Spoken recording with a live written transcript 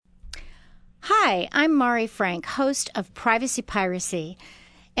Hi, I'm Mari Frank, host of Privacy Piracy,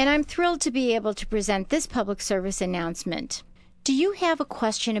 and I'm thrilled to be able to present this public service announcement. Do you have a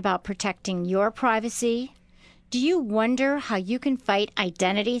question about protecting your privacy? Do you wonder how you can fight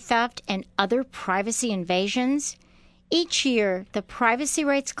identity theft and other privacy invasions? Each year, the Privacy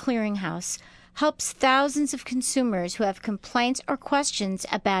Rights Clearinghouse helps thousands of consumers who have complaints or questions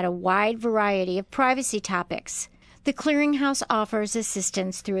about a wide variety of privacy topics. The Clearinghouse offers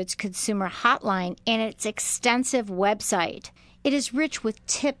assistance through its consumer hotline and its extensive website. It is rich with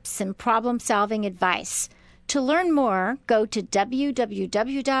tips and problem-solving advice. To learn more, go to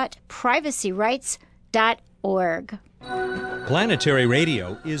www.privacyrights.org. Planetary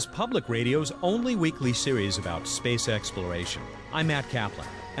Radio is public radio's only weekly series about space exploration. I'm Matt Kaplan,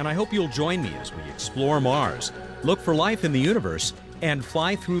 and I hope you'll join me as we explore Mars, look for life in the universe, and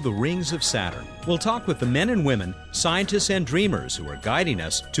fly through the rings of Saturn. We'll talk with the men and women, scientists and dreamers who are guiding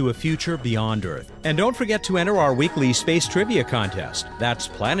us to a future beyond Earth. And don't forget to enter our weekly space trivia contest. That's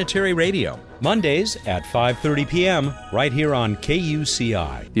Planetary Radio, Mondays at 5:30 p.m. right here on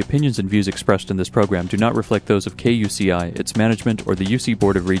KUCI. The opinions and views expressed in this program do not reflect those of KUCI, its management, or the UC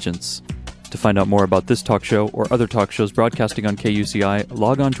Board of Regents. To find out more about this talk show or other talk shows broadcasting on KUCI,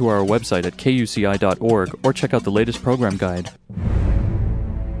 log on to our website at kuci.org or check out the latest program guide.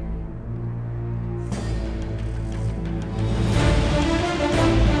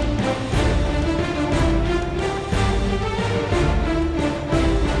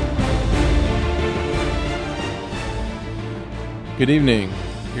 Good evening.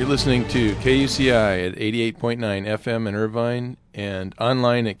 You're listening to KUCI at 88.9 FM in Irvine and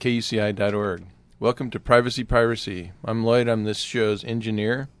online at kuci.org. Welcome to Privacy Piracy. I'm Lloyd. I'm this show's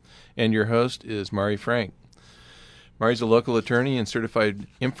engineer, and your host is Mari Frank. Mari's a local attorney and certified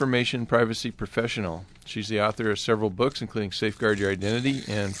information privacy professional. She's the author of several books, including Safeguard Your Identity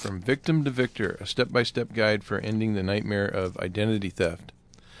and From Victim to Victor, a step-by-step guide for ending the nightmare of identity theft.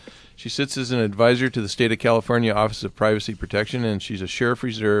 She sits as an advisor to the State of California Office of Privacy Protection, and she's a sheriff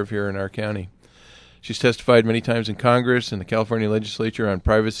reserve here in our county. She's testified many times in Congress and the California legislature on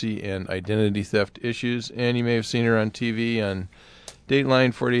privacy and identity theft issues, and you may have seen her on TV on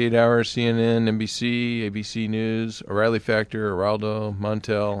Dateline, 48 Hours, CNN, NBC, ABC News, O'Reilly Factor, Geraldo,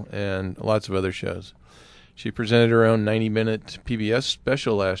 Montel, and lots of other shows. She presented her own 90-minute PBS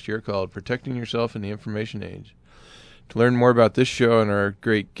special last year called Protecting Yourself in the Information Age. To learn more about this show and our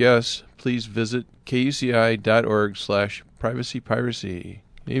great guests, please visit kuci.org/privacypiracy.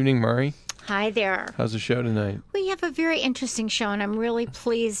 Good evening, Mari. Hi there. How's the show tonight? We have a very interesting show, and I'm really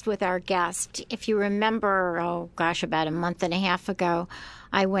pleased with our guest. If you remember, about a month and a half ago,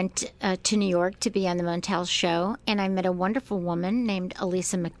 I went to New York to be on the Montel show, and I met a wonderful woman named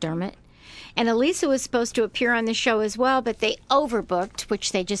Elisa McDermott. And Elisa was supposed to appear on the show as well, but they overbooked,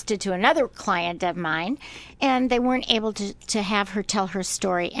 which they just did to another client of mine, and they weren't able to have her tell her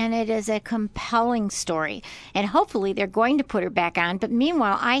story. And it is a compelling story, and hopefully they're going to put her back on. But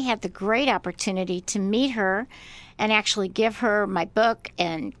meanwhile, I had the great opportunity to meet her and actually give her my book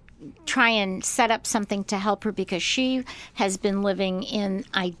and try and set up something to help her because she has been living in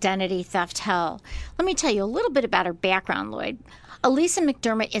identity theft hell. Let me tell you a little bit about her background, Lloyd. Elisa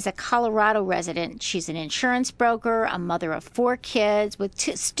McDermott is a Colorado resident. She's an insurance broker, a mother of 4 kids, with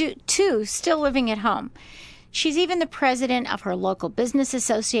two still living at home. She's even the president of her local business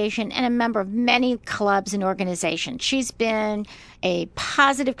association and a member of many clubs and organizations. She's been a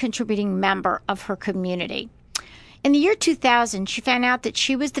positive contributing member of her community. In the year 2000, she found out that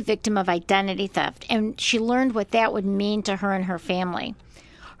she was the victim of identity theft, and she learned what that would mean to her and her family.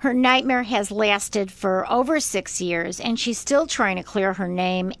 Her nightmare has lasted for over 6 years, and she's still trying to clear her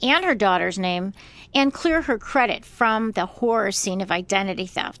name and her daughter's name and clear her credit from the horror scene of identity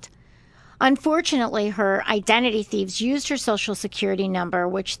theft. Unfortunately, her identity thieves used her Social Security number,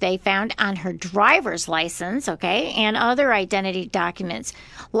 which they found on her driver's license, and other identity documents.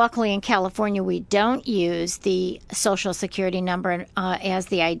 Luckily, in California, we don't use the Social Security number as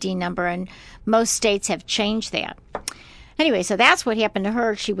the ID number, and most states have changed that. Anyway, so that's what happened to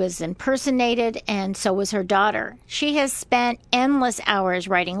her. She was impersonated, and so was her daughter. She has spent endless hours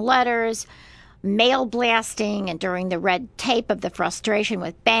writing letters, mail blasting, enduring the red tape of the frustration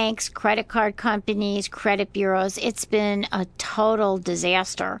with banks, credit card companies, credit bureaus. It's been a total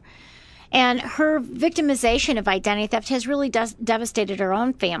disaster. And her victimization of identity theft has really devastated her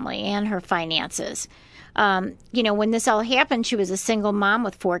own family and her finances. when this all happened, she was a single mom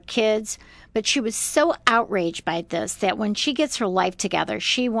with 4 kids, but she was so outraged by this that when she gets her life together,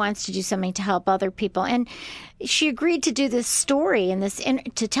 she wants to do something to help other people. And she agreed to do this story and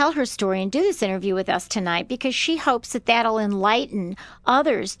to tell her story and do this interview with us tonight because she hopes that that'll enlighten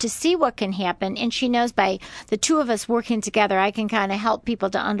others to see what can happen. And she knows by the two of us working together, I can kind of help people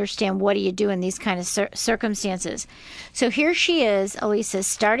to understand what do you do in these kind of circumstances. So here she is, Elisa,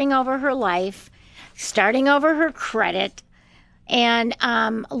 starting over her life, starting over her credit. And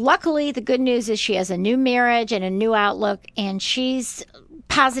luckily, the good news is she has a new marriage and a new outlook, and she's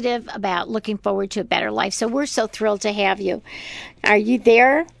positive about looking forward to a better life. So we're so thrilled to have you. Are you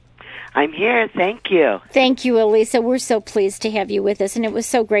there? I'm here. Thank you. Thank you, Elisa. We're so pleased to have you with us, and it was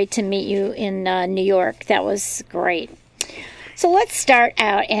so great to meet you in New York. That was great. So let's start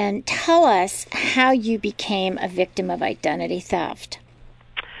out and tell us how you became a victim of identity theft.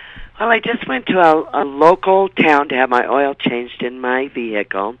 Well, I just went to a local town to have my oil changed in my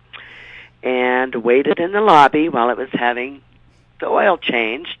vehicle and waited in the lobby while it was having the oil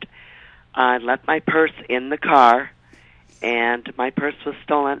changed. I left my purse in the car, and my purse was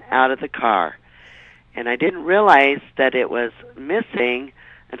stolen out of the car. And I didn't realize that it was missing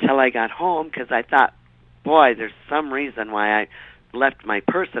until I got home because I thought, boy, there's some reason why I left my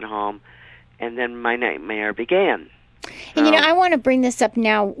purse at home, and then my nightmare began. And, I want to bring this up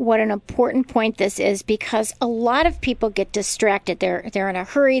now, what an important point this is, because a lot of people get distracted. They're in a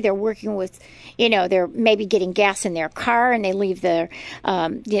hurry. They're working with, they're maybe getting gas in their car, and they leave their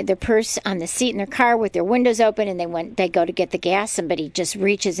purse on the seat in their car with their windows open, and they go to get the gas. Somebody just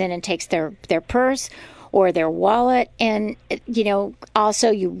reaches in and takes their purse or their wallet. And, also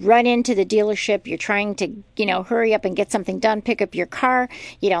you run into the dealership. You're trying to, hurry up and get something done, pick up your car.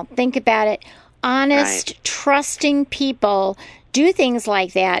 You don't think about it. Honest, right. Trusting people do things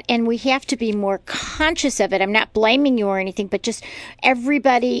like that, and we have to be more conscious of it. I'm not blaming you or anything, but just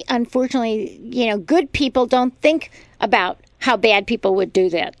everybody, unfortunately, good people don't think about how bad people would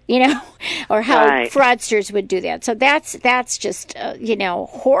do that, or how right. fraudsters would do that. So that's just,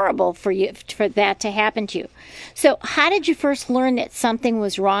 horrible for you, for that to happen to you. So how did you first learn that something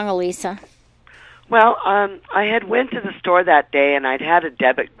was wrong, Elisa? Well, I had went to the store that day, and I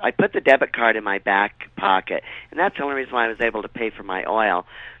put the debit card in my back pocket, and that's the only reason why I was able to pay for my oil.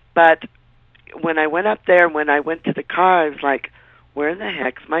 But when I went up there, when I went to the car, I was like, where in the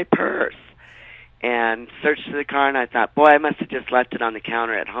heck's my purse? And searched through the car, and I thought, boy, I must have just left it on the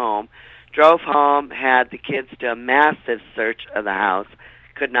counter at home. Drove home, had the kids do a massive search of the house,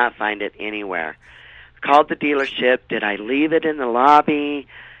 could not find it anywhere. Called the dealership. Did I leave it in the lobby?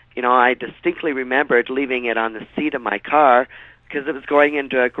 I distinctly remembered leaving it on the seat of my car because it was going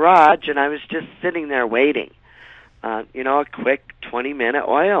into a garage, and I was just sitting there waiting. A quick 20-minute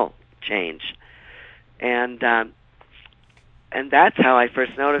oil change. And that's how I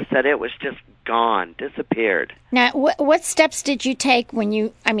first noticed that it was just gone, disappeared. Now, what steps did you take when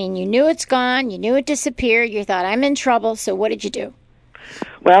you knew it's gone, you knew it disappeared, you thought, I'm in trouble, so what did you do?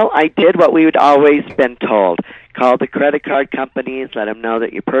 Well, I did what we had always been told. Call the credit card companies, let them know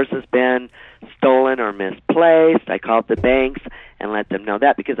that your purse has been stolen or misplaced. I called the banks and let them know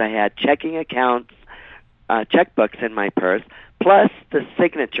that because I had checking accounts, checkbooks in my purse, plus the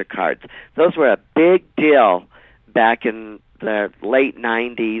signature cards. Those were a big deal back in the late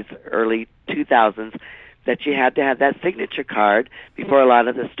 90s, early 2000s, that you had to have that signature card before a lot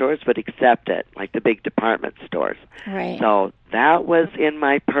of the stores would accept it, like the big department stores. Right. So that was in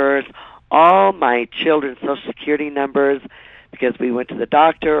my purse. All my children's Social Security numbers, because we went to the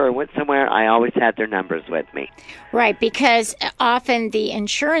doctor or went somewhere, I always had their numbers with me. Right, because often the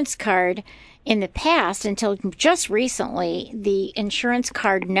insurance card in the past, until just recently, the insurance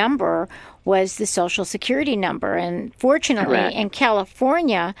card number was the Social Security number. And fortunately, correct. In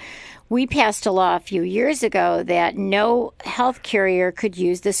California, we passed a law a few years ago that no health carrier could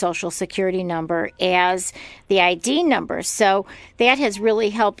use the Social Security number as the ID number. So that has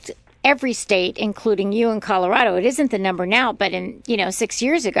really helped every state, including you in Colorado. It isn't the number now, but in 6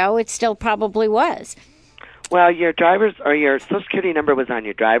 years ago, it still probably was. Well, your driver's or your Social Security number was on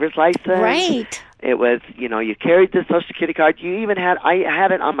your driver's license. Right. It was, you carried the Social Security card. You even I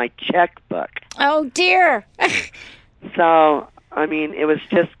had it on my checkbook. Oh, dear. So, it was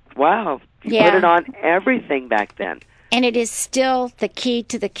just, wow. You put it on everything back then. And it is still the key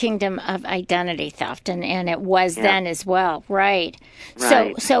to the kingdom of identity theft, and it was then as well, right?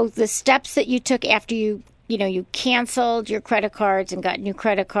 So the steps that you took after you canceled your credit cards and got new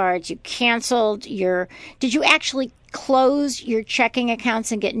credit cards, you canceled did you actually close your checking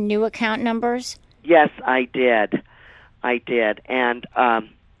accounts and get new account numbers? Yes, I did. And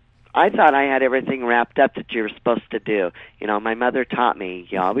I thought I had everything wrapped up that you were supposed to do. You know, my mother taught me,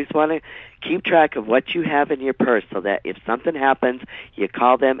 you always want to keep track of what you have in your purse so that if something happens, you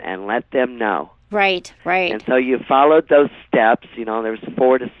call them and let them know. Right, right. And so you followed those steps. You know, there's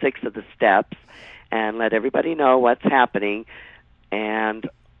 4 to 6 of the steps, and let everybody know what's happening. And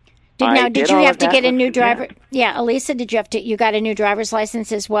did you have to get a new driver? Yeah, Elisa, you got a new driver's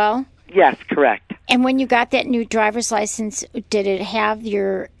license as well? Yes, correct. And when you got that new driver's license, did it have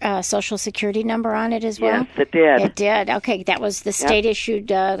your Social Security number on it as well? Yes, it did. It did. Okay, that was the state-issued,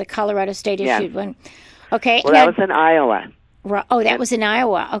 the Colorado state-issued one. Okay. Well, that was in Iowa. Oh, that was in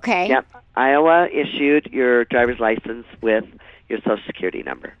Iowa. Okay. Yep. Iowa issued your driver's license with your Social Security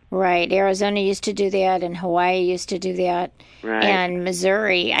number. Right. Arizona used to do that, and Hawaii used to do that. Right. And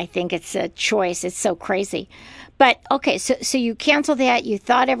Missouri, I think it's a choice. It's so crazy. But, okay, so you canceled that. You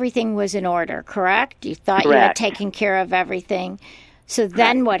thought everything was in order, correct? You thought you had taken care of everything. So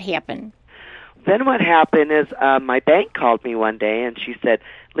then what happened? Then what happened is my bank called me one day, and she said,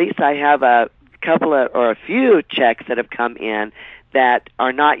 Lisa, I have a few checks that have come in that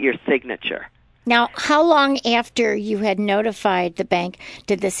are not your signature. Now, how long after you had notified the bank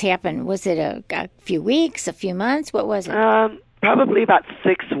did this happen? Was it a few weeks, a few months? What was it? Probably about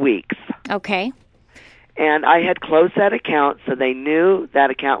 6 weeks. Okay. And I had closed that account, so they knew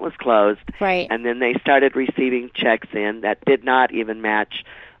that account was closed. Right. And then they started receiving checks in that did not even match.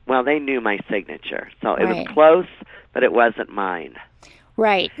 Well, they knew my signature. So it was close, but it wasn't mine.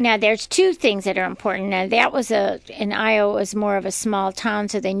 Right. Now, there's two things that are important. Now, that was in Iowa, was more of a small town,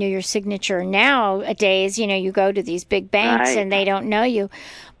 so they knew your signature. Nowadays, you go to these big banks and they don't know you.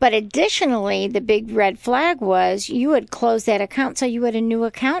 But additionally, the big red flag was you had closed that account, so you had a new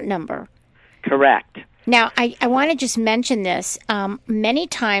account number. Correct. Now, I want to just mention this. Many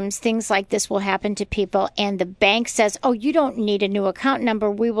times things like this will happen to people, and the bank says, oh, you don't need a new account number.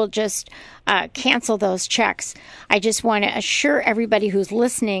 We will just cancel those checks. I just want to assure everybody who's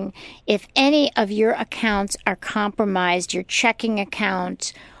listening, if any of your accounts are compromised, your checking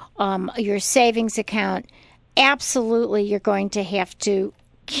account, your savings account, absolutely you're going to have to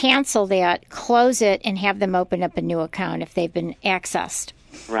cancel that, close it, and have them open up a new account if they've been accessed.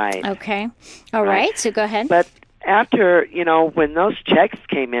 Right. Okay. All right. So go ahead. But after, when those checks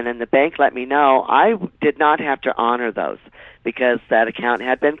came in and the bank let me know, I did not have to honor those because that account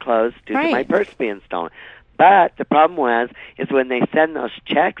had been closed due to my purse being stolen. But the problem is when they send those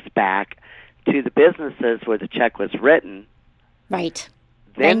checks back to the businesses where the check was written. Right.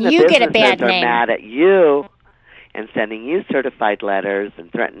 Then the you get a bad businesses are name. mad at you and sending you certified letters and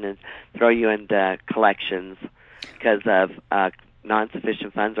threatening to throw you into collections because of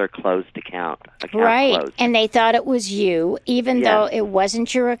non-sufficient funds or closed account right. Closed. And they thought it was you, even though it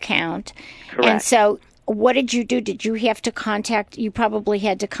wasn't your account. Correct. And so what did you do? Did you have to you probably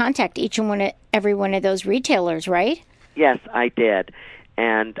had to contact each and every one of those retailers, right? Yes, I did.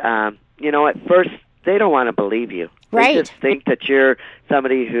 And, at first, they don't want to believe you. Right. They just think that you're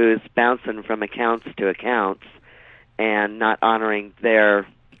somebody who's bouncing from accounts to accounts and not honoring their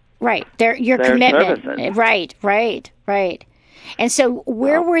your commitment. Services. Right. And so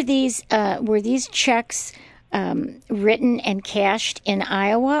where were these checks written and cashed in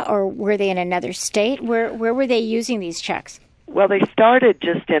Iowa, or were they in another state? Where were they using these checks? Well, they started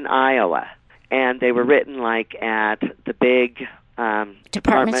just in Iowa, and they were written like at the big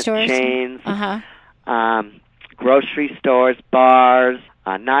department stores? chains, grocery stores, bars,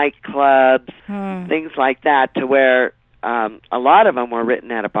 nightclubs, things like that, to where a lot of them were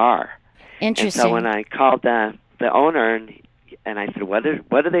written at a bar. Interesting. And so when I called the owner and I said, what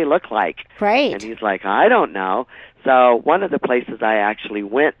do they look like? Right. And he's like, I don't know. So one of the places I actually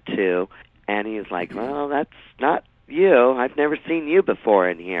went to, and he's like, well, that's not you. I've never seen you before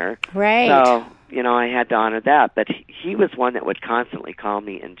in here. Right. So, I had to honor that. But he was one that would constantly call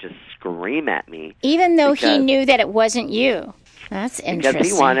me and just scream at me. Even though he knew that it wasn't you. That's interesting.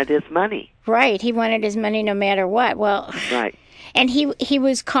 Because he wanted his money. Right. He wanted his money no matter what. Well. Right. And he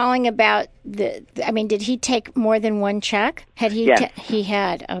was calling about did he take more than one check? Had he? Yes. He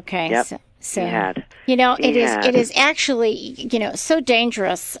had. Okay. Yep. So he had. It is actually, so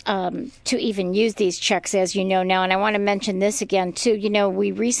dangerous to even use these checks, as you know now. And I want to mention this again too.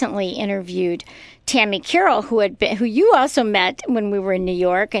 We recently interviewed Tammy Carroll, who you also met when we were in New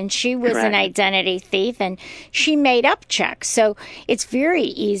York, and she was Correct. an identity thief, and she made up checks. So it's very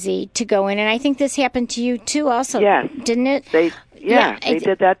easy to go in, and I think this happened to you too, also. Yes. Didn't it? They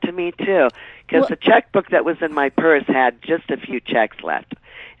did that to me too, because the checkbook that was in my purse had just a few checks left.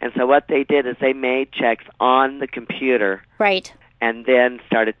 And so what they did is they made checks on the computer. Right. And then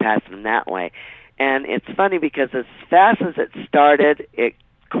started passing them that way. And it's funny because as fast as it started, it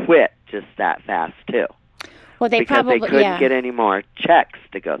quit just that fast too. Well, they because probably they couldn't get any more checks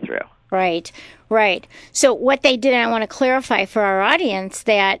to go through. Right, right. So what they did, and I want to clarify for our audience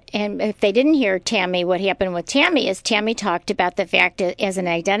that, and if they didn't hear Tammy, what happened with Tammy is Tammy talked about the fact that as an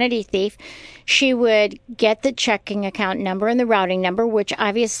identity thief, she would get the checking account number and the routing number, which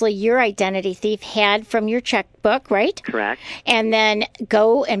obviously your identity thief had from your checkbook, right? Correct. And then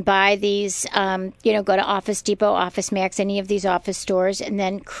go and buy these, go to Office Depot, Office Max, any of these office stores, and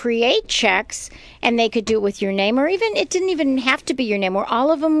then create checks, and they could do it with your name, or even, it didn't even have to be your name, or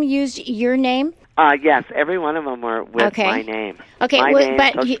all of them used your name? Yes, every one of them were with my name. Okay, my name,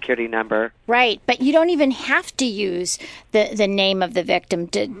 but Social Security number. Right, but you don't even have to use the name of the victim,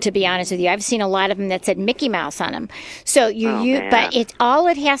 to be honest with you. I've seen a lot of them that said Mickey Mouse on them. So but all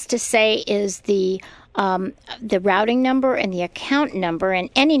it has to say is the routing number and the account number,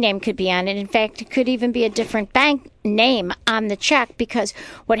 and any name could be on it. In fact, it could even be a different bank name on the check, because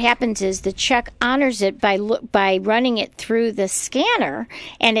what happens is the check honors it by running it through the scanner,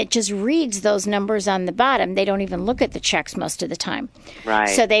 and it just reads those numbers on the bottom. They don't even look at the checks most of the time. Right.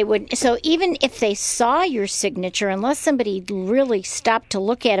 So even if they saw your signature, unless somebody really stopped to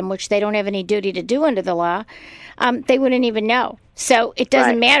look at them, which they don't have any duty to do under the law, they wouldn't even know. So it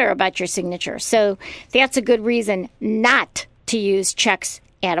doesn't matter about your signature. So that's a good reason not to use checks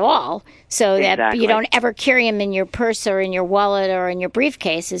at all, so that you don't ever carry them in your purse or in your wallet or in your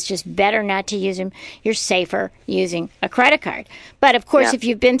briefcase. It's just better not to use them. You're safer using a credit card. But, of course, if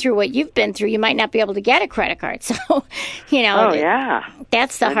you've been through what you've been through, you might not be able to get a credit card. So,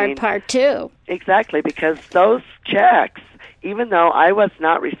 that's the hard part, too. Exactly, because those checks, even though I was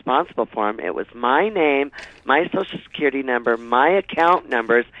not responsible for them, it was my name, my Social Security number, my account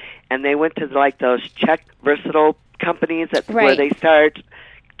numbers, and they went to like those check versatile companies where they start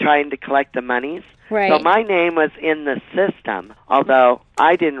trying to collect the monies. Right. So my name was in the system, although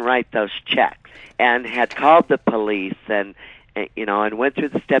I didn't write those checks, and had called the police and went through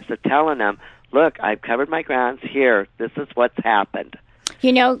the steps of telling them, look, I've covered my grounds here. This is what's happened.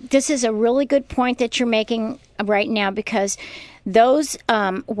 This is a really good point that you're making right now, because those,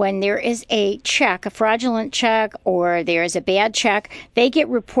 when there is a check, a fraudulent check, or there is a bad check, they get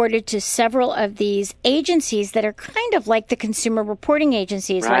reported to several of these agencies that are kind of like the consumer reporting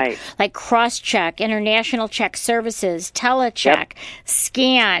agencies, like CrossCheck, International Check Services, TeleCheck,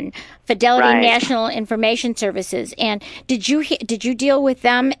 Scan, Fidelity National Information Services. And did you deal with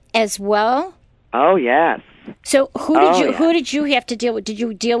them as well? Oh, yes. So who did you have to deal with? Did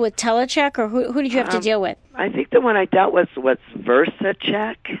you deal with TeleCheck, or who did you have to deal with? I think the one I dealt with was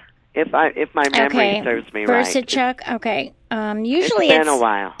VersaCheck, if my memory serves me right. VersaCheck, okay. Usually it's been a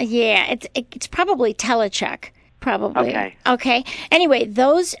while. Yeah, it's probably TeleCheck. Probably. Okay. Anyway,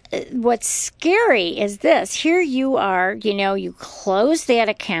 what's scary is this. Here you are, you close that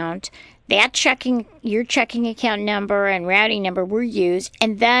account. Your checking account number and routing number were used,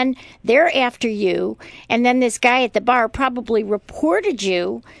 and then they're after you, and then this guy at the bar probably reported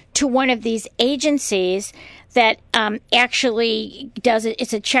you to one of these agencies that actually does it.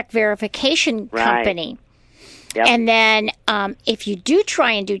 It's a check verification company. Yep. And then if you do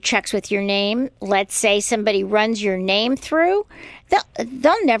try and do checks with your name, let's say somebody runs your name through,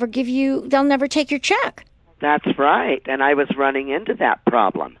 they'll never take your check. That's right, and I was running into that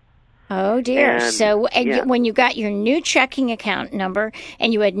problem. Oh, dear. When you got your new checking account number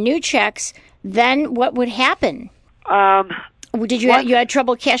and you had new checks, then what would happen? Did you had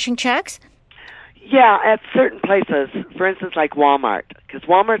trouble cashing checks? Yeah, at certain places. For instance, like Walmart, because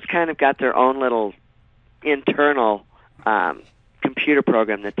Walmart's kind of got their own little internal computer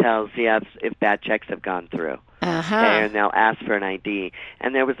program that tells if bad checks have gone through. And they'll ask for an ID.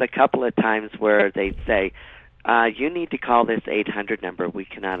 And there was a couple of times where they'd say, you need to call this 800 number. We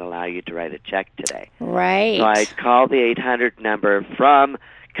cannot allow you to write a check today. Right. So I'd call the 800 number from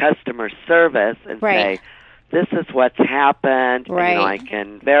customer service and say, this is what's happened. Right. And, I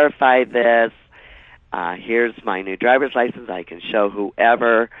can verify this. Here's my new driver's license. I can show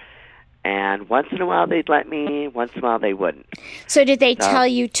whoever. And once in a while they'd let me. Once in a while they wouldn't. So did they tell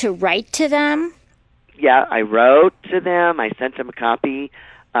you to write to them? Yeah, I wrote to them. I sent them a copy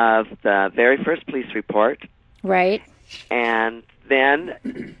of the very first police report. Right. And then,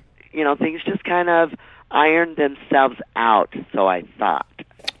 things just kind of ironed themselves out, so I thought.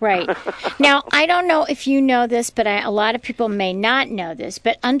 Right. Now, I don't know if you know this, but a lot of people may not know this,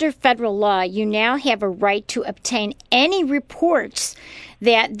 but under federal law, you now have a right to obtain any reports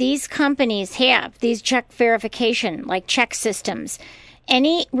that these companies have, these check verification, like check systems.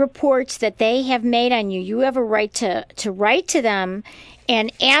 any reports that they have made on you, you have a right to write to them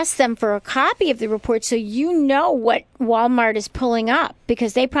and ask them for a copy of the report so you know what Walmart is pulling up,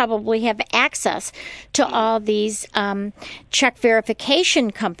 because they probably have access to all these check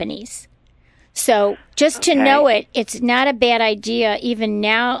verification companies. So just to know it, it's not a bad idea even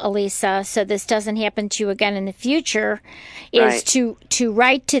now, Elisa, so this doesn't happen to you again in the future, is to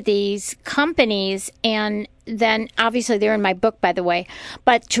write to these companies, and then obviously they're in my book, by the way,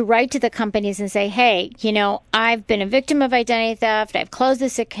 but to write to the companies and say, hey, I've been a victim of identity theft. I've closed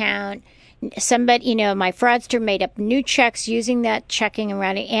this account. Somebody, my fraudster made up new checks using that checking and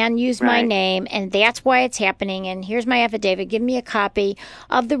routing and used my name, and that's why it's happening. And here's my affidavit. Give me a copy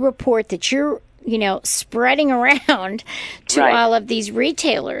of the report that you're, spreading around to all of these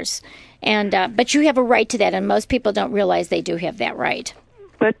retailers. And but you have a right to that, and most people don't realize they do have that right.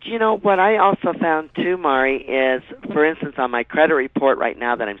 But what I also found too, Mari, is, for instance, on my credit report right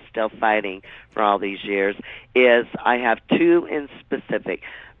now that I'm still fighting for all these years, is I have two in specific.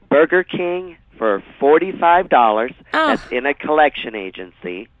 Burger King for $45. That's in a collection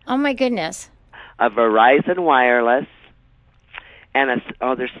agency. Oh, my goodness. A Verizon Wireless, and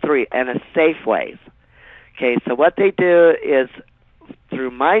there's three, and a Safeways. Okay, so what they do is,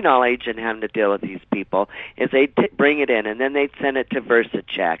 through my knowledge and having to deal with these people, is they bring it in, and then they'd send it to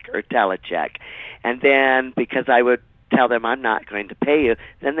VersaCheck or Telecheck. And then, because I would tell them I'm not going to pay you,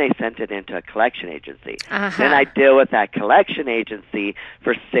 then they sent it into a collection agency. Then I'd deal with that collection agency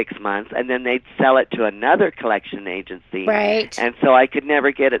for 6 months, and then they'd sell it to another collection agency. Right. And so I could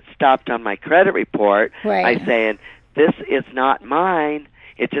never get it stopped on my credit report by saying, this is not mine.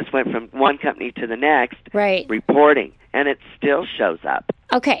 It just went from one company to the next, reporting, and it still shows up.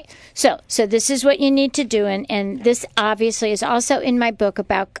 Okay, so this is what you need to do, and this obviously is also in my book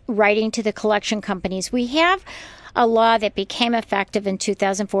about writing to the collection companies. We have a law that became effective in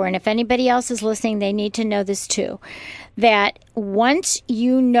 2004, and if anybody else is listening, they need to know this too, that once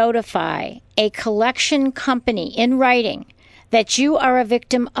you notify a collection company in writing that you are a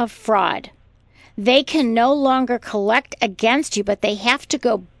victim of fraud, they can no longer collect against you, but they have to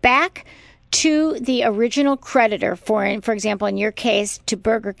go back to the original creditor, for example, in your case, to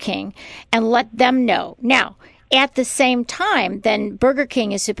Burger King, and let them know. Now, at the same time, then Burger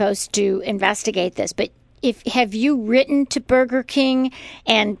King is supposed to investigate this, but have you written to Burger King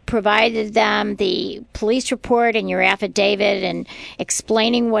and provided them the police report and your affidavit and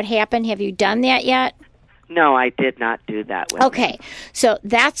explaining what happened? Have you done that yet? No, I did not do that with Okay, so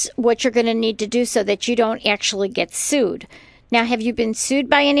that's what you're going to need to do so that you don't actually get sued. Now, have you been sued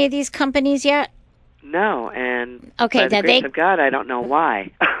by any of these companies yet? No, and by the grace of God, I don't know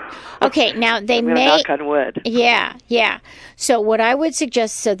why. Okay, now they may... knock on wood. Yeah. So what I would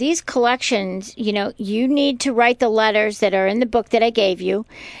suggest, so these collections, you need to write the letters that are in the book that I gave you,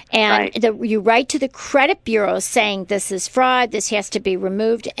 and you write to the credit bureaus saying this is fraud, this has to be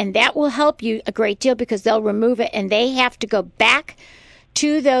removed, and that will help you a great deal because they'll remove it, and they have to go back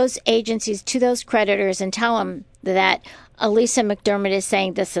to those agencies, to those creditors, and tell them that Elisa McDermott is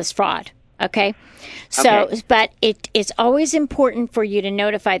saying this is fraud. Okay? So, but it's always important for you to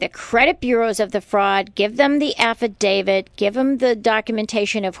notify the credit bureaus of the fraud, give them the affidavit, give them the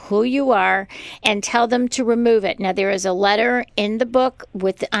documentation of who you are, and tell them to remove it. Now, there is a letter in the book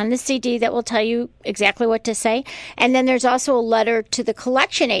on the CD that will tell you exactly what to say. And then there's also a letter to the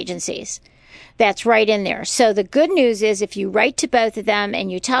collection agencies. That's right in there. So the good news is if you write to both of them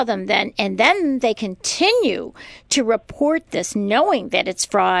and you tell them then they continue to report this knowing that it's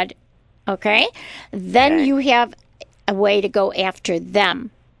fraud, okay? Then you have a way to go after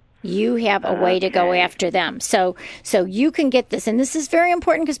them. You have a way to go after them. So you can get this. And this is very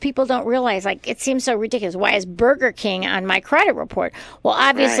important because people don't realize, it seems so ridiculous. Why is Burger King on my credit report? Well,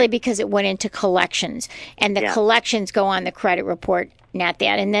 obviously because it went into collections. And the collections go on the credit report, not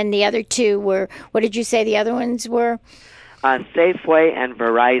that. And then the other two were, what did you say the other ones were? Safeway and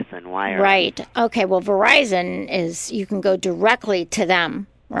Verizon Wireless. Right. Okay, well, Verizon is, you can go directly to them.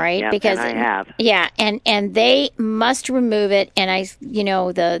 Right, yep, because and I have. Yeah, and they must remove it. And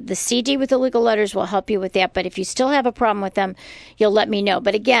the CD with the legal letters will help you with that. But if you still have a problem with them, you'll let me know.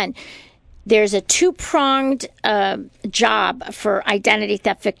 But again, there's a two-pronged job for identity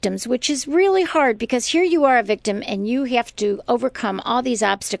theft victims, which is really hard because here you are a victim and you have to overcome all these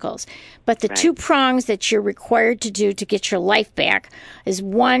obstacles. But the two prongs that you're required to do to get your life back is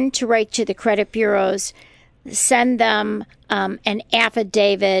one, to write to the credit bureaus, send them an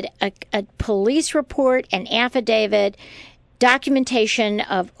affidavit, a police report, an affidavit, documentation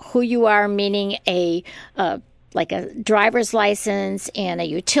of who you are, meaning a like a driver's license and a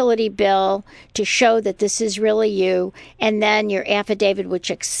utility bill to show that this is really you, and then your affidavit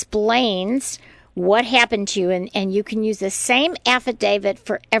which explains what happened to you, and you can use the same affidavit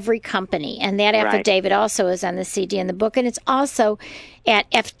for every company, and that affidavit also is on the CD in the book, and it's also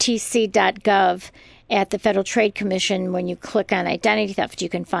at ftc.gov at the Federal Trade Commission. When you click on identity theft, you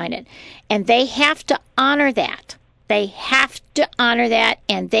can find it, and they have to honor that. They have to honor that,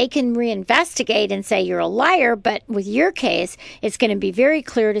 and they can reinvestigate and say you're a liar, but with your case, it's going to be very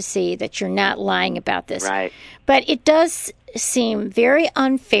clear to see that you're not lying about this. Right. But it does seem very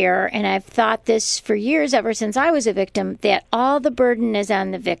unfair, and I've thought this for years, ever since I was a victim, that all the burden is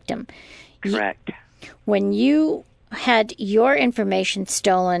on the victim. Correct. When you had your information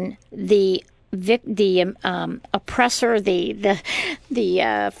stolen, the oppressor, the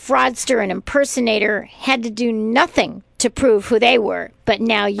fraudster and impersonator had to do nothing to prove who they were. But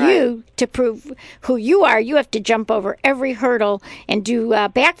now you, to prove who you are, you have to jump over every hurdle and do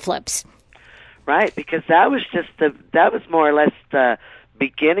backflips. Right, because that was more or less the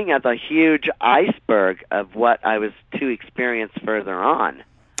beginning of a huge iceberg of what I was to experience further on.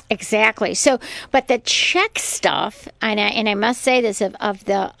 Exactly. So, but the check stuff, and I must say this, of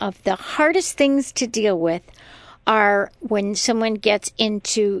the hardest things to deal with are when someone gets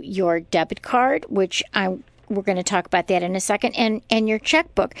into your debit card, which we're going to talk about that in a second, and your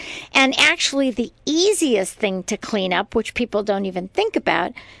checkbook. And actually, the easiest thing to clean up, which people don't even think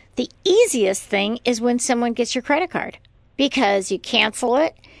about, the easiest thing is when someone gets your credit card, because you cancel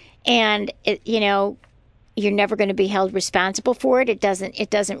it, and you're never going to be held responsible for it. It doesn't,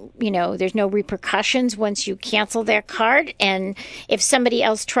 there's no repercussions once you cancel their card. And if somebody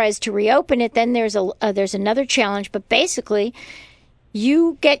else tries to reopen it, then there's another challenge. But basically,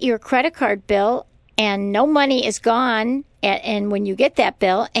 you get your credit card bill and no money is gone. And when you get that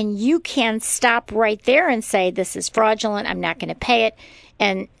bill, and you can stop right there and say, this is fraudulent, I'm not going to pay it.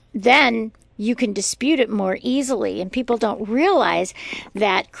 And then you can dispute it more easily. And people don't realize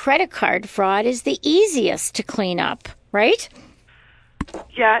that credit card fraud is the easiest to clean up, right?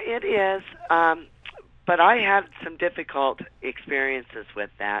 Yeah, it is. But I had some difficult experiences with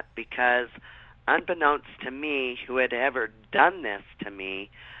that because, unbeknownst to me, who had ever done this to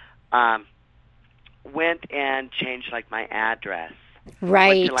me, went and changed like my address.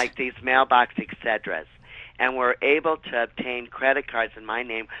 Right. Went to like these mailbox etceteras, and were able to obtain credit cards in my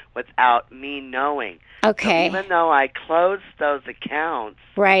name without me knowing. Okay. So even though I closed those accounts,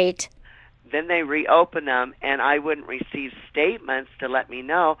 right, then they reopened them, and I wouldn't receive statements to let me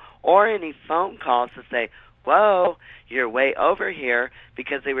know or any phone calls to say, whoa, you're way over here,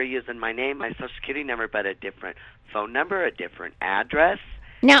 because they were using my name, my Social Security number, but a different phone number, a different address.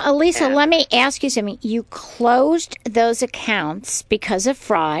 Now, Elisa, let me ask you something. You closed those accounts because of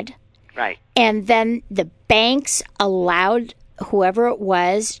fraud. Right. And then the banks allowed whoever it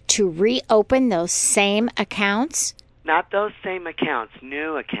was to reopen those same accounts? Not those same accounts,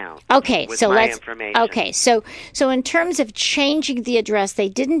 new accounts. Okay, with so my let's. Information. Okay, so in terms of changing the address, they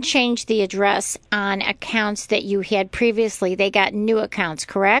didn't change the address on accounts that you had previously. They got new accounts,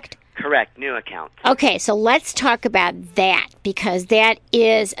 correct? Correct, new accounts. Okay, so let's talk about that, because that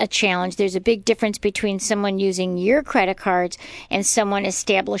is a challenge. There's a big difference between someone using your credit cards and someone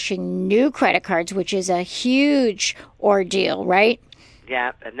establishing new credit cards, which is a huge ordeal, right?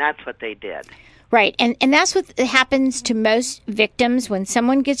 Yeah, and that's what they did. Right, and that's what happens to most victims. When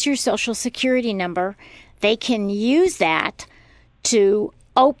someone gets your Social Security number, they can use that to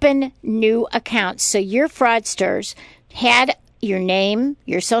open new accounts. So your fraudsters had your name,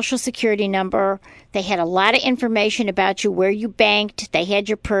 your Social Security number. They had a lot of information about you, where you banked. They had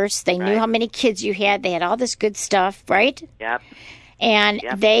your purse. They knew how many kids you had. They had all this good stuff, right? Yep. And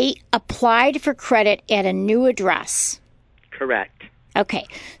they applied for credit at a new address. Correct. Okay.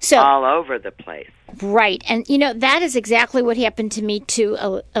 So all over the place. Right. And, that is exactly what happened to me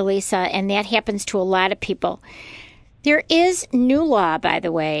too, Elisa, and that happens to a lot of people. There is new law, by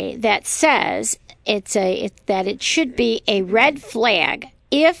the way, that says that it should be a red flag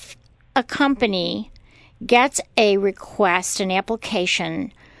if a company gets a request, an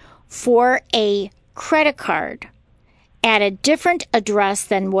application for a credit card at a different address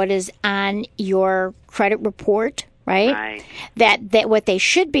than what is on your credit report, right? Right. That what they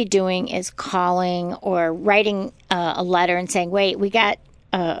should be doing is calling or writing a letter and saying, wait, we got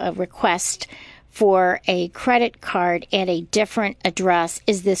a request for a credit card at a different address.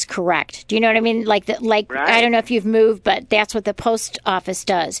 Is this correct? Do you know what I mean? Right. I don't know if you've moved, but that's what the post office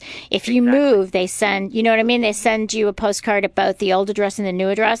does. If you move, they send, you know what I mean? They send you a postcard at both the old address and the new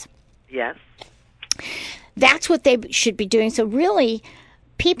address. Yes. That's what they should be doing. So really,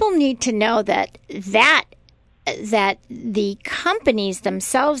 people need to know that the companies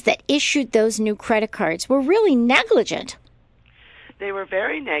themselves that issued those new credit cards were really negligent. They were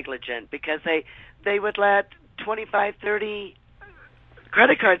very negligent because they would let 25, 30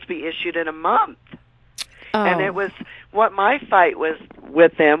 credit cards be issued in a month. Oh. And it was, what my fight was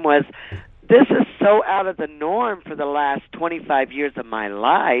with them was, this is so out of the norm for the last 25 years of my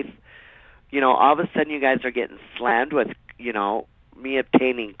life. You know, all of a sudden you guys are getting slammed with, you know, me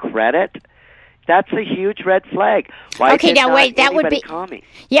obtaining credit. That's a huge red flag. Why okay, now wait, that would be call me?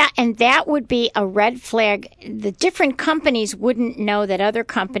 Yeah, and that would be a red flag. The different companies wouldn't know that other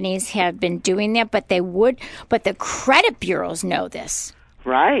companies have been doing that, but they would. But the credit bureaus know this.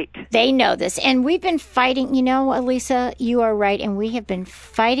 Right. They know this. And we've been fighting, you know, Elisa, you are right, and we have been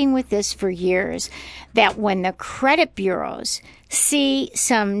fighting with this for years, that when the credit bureaus see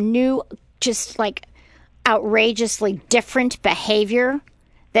some new, just like outrageously different behavior,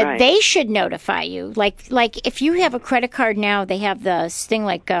 that right. they should notify you. Like if you have a credit card now, they have this thing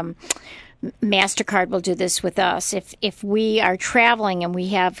like MasterCard will do this with us. If we are traveling and we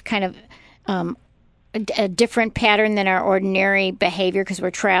have kind of a different pattern than our ordinary behavior because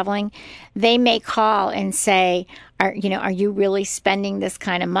we're traveling, they may call and say, are you really spending this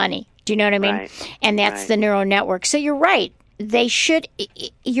kind of money? Do you know what I mean? Right. And that's right. the neural network. So you're right.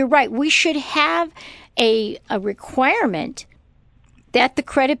 You're right. We should have a requirement that the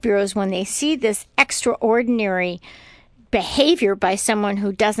credit bureaus, when they see this extraordinary behavior by someone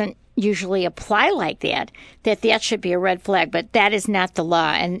who doesn't usually apply like that should be a red flag. But that is not the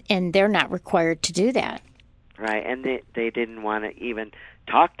law, and they're not required to do that. Right, and they didn't want to even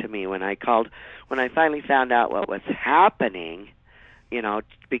talk to me when I called. When I finally found out what was happening, you know,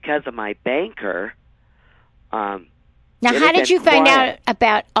 because of my banker. Now, how did you find out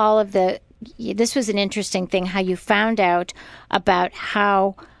about all of the... This was an interesting thing, how you found out about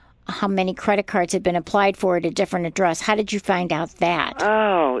how many credit cards had been applied for at a different address. How did you find out that?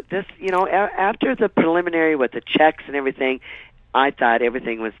 Oh, this, you know, after the preliminary with the checks and everything, I thought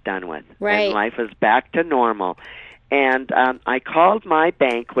everything was done with. Right. And life was back to normal. And I called my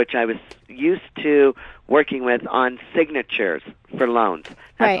bank, which I was used to working with on signatures for loans.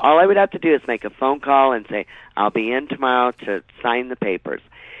 That's right. All I would have to do is make a phone call and say, I'll be in tomorrow to sign the papers.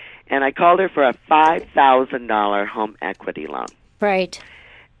 And I called her for a $5,000 home equity loan. Right.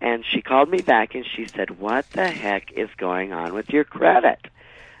 And she called me back and she said, what the heck is going on with your credit?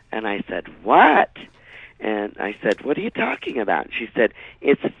 And I said, what? And I said, what are you talking about? And she said,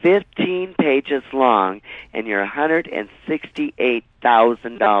 it's 15 pages long and you're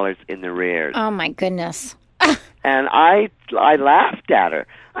 $168,000 in the arrears. Oh, my goodness. And I laughed at her.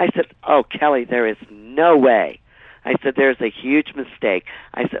 I said, oh, Kelly, there is no way. I said, there's a huge mistake.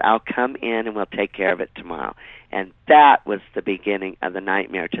 I said, I'll come in and we'll take care of it tomorrow. And that was the beginning of the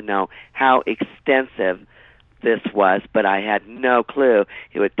nightmare, to know how extensive this was, but I had no clue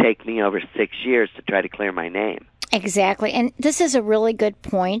it would take me over 6 years to try to clear my name. Exactly. And this is a really good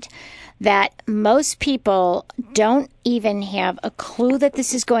point, that most people don't even have a clue that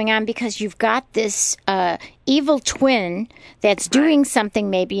this is going on, because you've got this evil twin that's doing something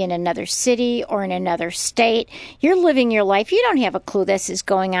maybe in another city or in another state. You're living your life. You don't have a clue this is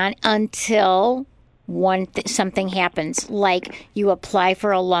going on until something happens, like you apply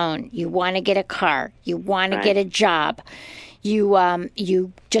for a loan, you want to get a car, you want to get a job.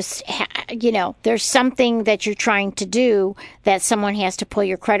 You just, there's something that you're trying to do that someone has to pull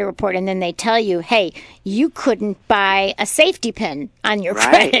your credit report, and then they tell you, hey, you couldn't buy a safety pin on your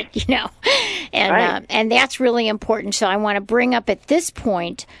credit, and that's really important. So I want to bring up at this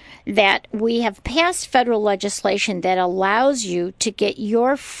point that we have passed federal legislation that allows you to get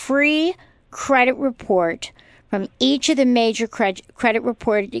your free credit report from each of the major credit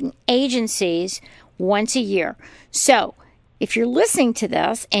reporting agencies once a year. So if you're listening to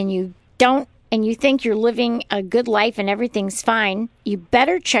this and you think you're living a good life and everything's fine, you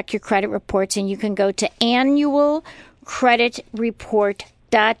better check your credit reports, and you can go to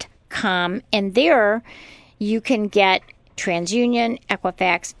annualcreditreport.com, and there you can get TransUnion,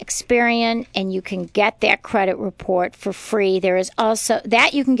 Equifax, Experian, and you can get that credit report for free. There is also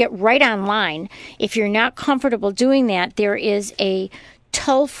that you can get right online. If you're not comfortable doing that, there is a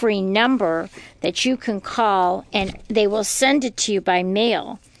toll-free number that you can call, and they will send it to you by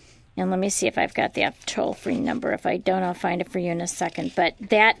mail. And let me see if I've got that toll-free number. If I don't, I'll find it for you in a second. But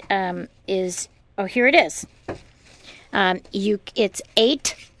that is, here it is. It's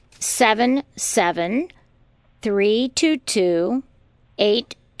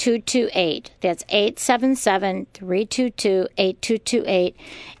 877-322-8228. That's 877-322-8228.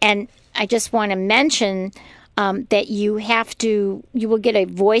 And I just want to mention that you will get a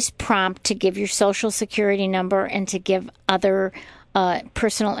voice prompt to give your Social Security number and to give other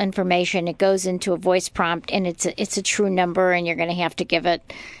personal information. It goes into a voice prompt, and it's a true number, and you're going to have to give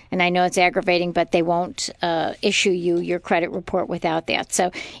it. And I know it's aggravating, but they won't issue you your credit report without that.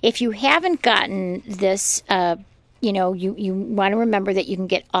 So if you haven't gotten this, you want to remember that you can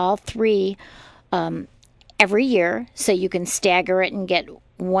get all three every year, so you can stagger it and get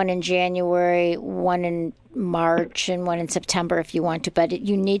one in January, one in March, and one in September if you want to. But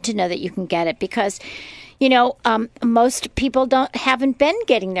you need to know that you can get it because, most people haven't been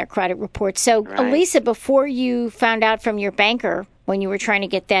getting their credit reports. So, right. Elisa, before you found out from your banker when you were trying to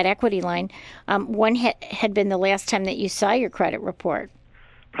get that equity line, when had been the last time that you saw your credit report?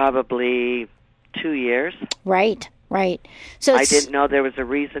 Probably 2 years. Right. So I didn't know there was a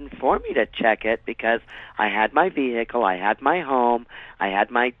reason for me to check it because I had my vehicle, I had my home, I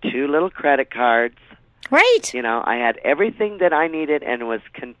had my 2 little credit cards. Right. I had everything that I needed and was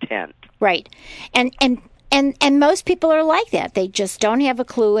content. Right. And most people are like that. They just don't have a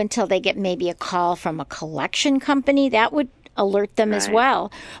clue until they get maybe a call from a collection company. That would alert them as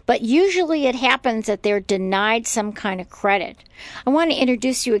well. But usually it happens that they're denied some kind of credit. I want to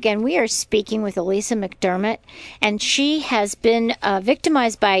introduce you again. We are speaking with Elisa McDermott, and she has been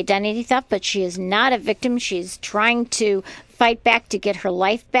victimized by identity theft, but she is not a victim. She's trying to fight back to get her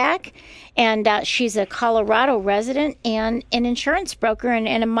life back. And she's a Colorado resident and an insurance broker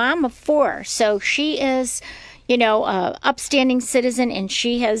and a mom of 4. So she is, upstanding citizen, and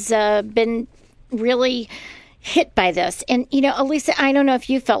she has been really hit by this. And, Elisa, I don't know if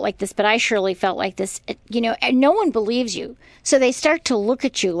you felt like this, but I surely felt like this. No one believes you. So they start to look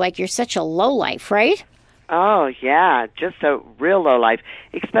at you like you're such a lowlife, right? Oh, yeah, just a real low life,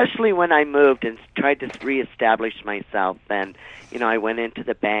 especially when I moved and tried to reestablish myself. And, I went into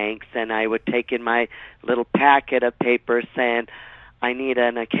the banks and I would take in my little packet of papers saying, I need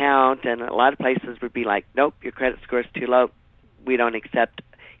an account. And a lot of places would be like, nope, your credit score is too low. We don't accept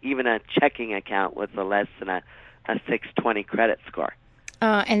even a checking account with less than a 620 credit score.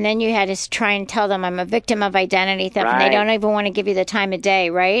 And then you had to try and tell them I'm a victim of identity theft, right. And they don't even want to give you the time of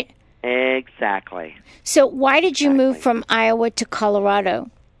day, right? Exactly. So why did you move from Iowa to Colorado?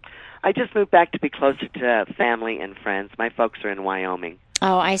 I just moved back to be closer to family and friends. My folks are in Wyoming.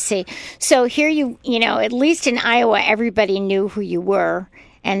 Oh, I see. So here at least in Iowa, everybody knew who you were,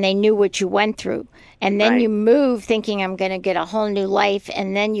 and they knew what you went through. And then right. you moved thinking I'm going to get a whole new life,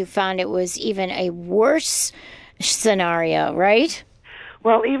 and then you found it was even a worse scenario, right?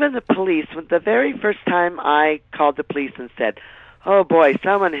 Well, even the police, the very first time I called the police and said, oh boy,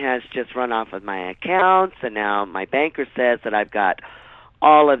 someone has just run off with my accounts, and now my banker says that I've got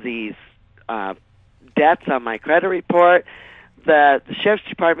all of these debts on my credit report, the sheriff's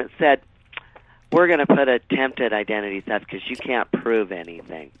department said, we're going to put attempted identity theft because you can't prove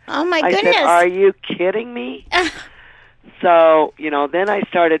anything. Oh, my goodness. I said, are you kidding me? So, then I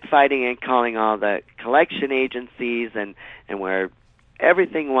started fighting and calling all the collection agencies and where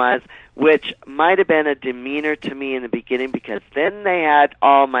everything was, which might have been a demeanor to me in the beginning because then they had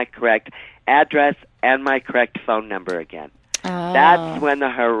all my correct address and my correct phone number again. Oh. That's when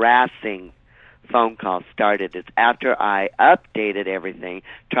the harassing phone call started. It's after I updated everything,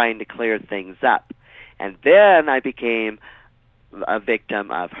 trying to clear things up. And then I became a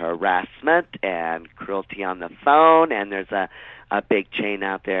victim of harassment and cruelty on the phone, and there's a big chain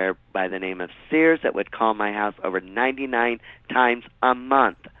out there by the name of Sears that would call my house over 99 times a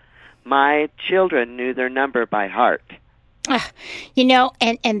month. My children knew their number by heart.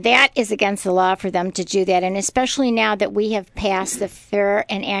 And that is against the law for them to do that. And especially now that we have passed the Fair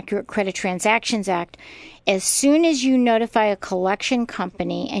and Accurate Credit Transactions Act, as soon as you notify a collection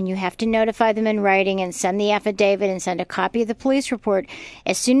company, and you have to notify them in writing and send the affidavit and send a copy of the police report,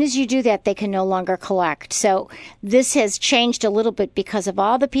 as soon as you do that, they can no longer collect. So this has changed a little bit because of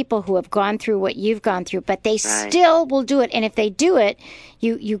all the people who have gone through what you've gone through, but they still will do it. And if they do it,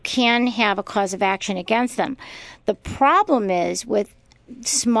 you can have a cause of action against them. The problem is with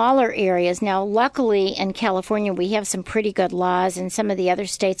smaller areas. Now, luckily in California, we have some pretty good laws, and some of the other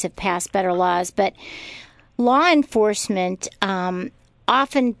states have passed better laws, but law enforcement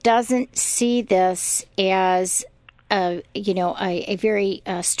often doesn't see this as a very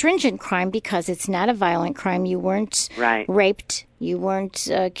stringent crime because it's not a violent crime. You weren't raped, you weren't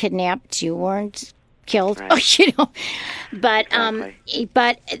kidnapped, you weren't killed. Right. But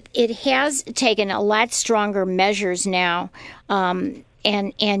but it has taken a lot stronger measures now, and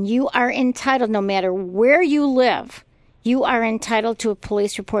you are entitled, no matter where you live. you are entitled to a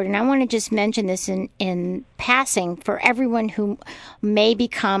police report. And I want to just mention this in passing for everyone who may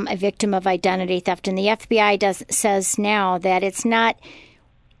become a victim of identity theft. And the FBI says now that it's not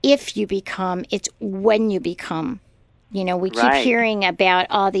if you become, it's when you become. You know, we keep hearing about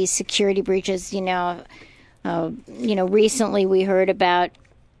all these security breaches. Recently we heard about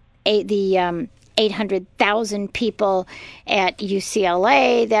the 800,000 people at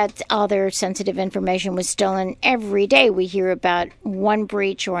UCLA that all their sensitive information was stolen. Every day we hear about one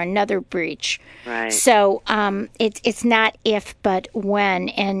breach or another breach. Right. So it's not if, but when.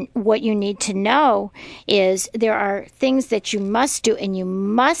 And what you need to know is there are things that you must do, and you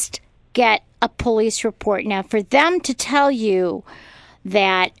must get a police report. Now, for them to tell you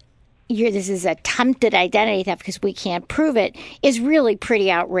that this is attempted identity theft because we can't prove it is really pretty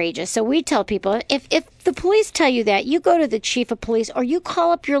outrageous. So we tell people, if the police tell you that, you go to the chief of police or you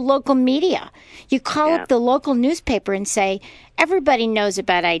call up your local media. You call up the local newspaper and say, everybody knows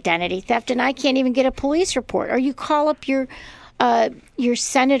about identity theft and I can't even get a police report. Or you call up your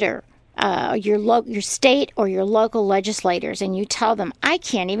senator, your state or your local legislators, and you tell them, I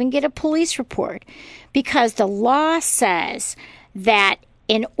can't even get a police report because the law says that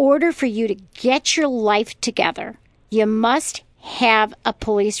in order for you to get your life together, you must have a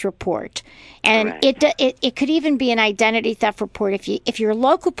police report. And it could even be an identity theft report. If your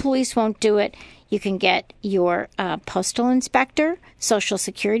local police won't do it, you can get your postal inspector, Social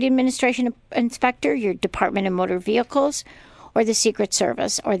Security Administration inspector, your Department of Motor Vehicles, or the Secret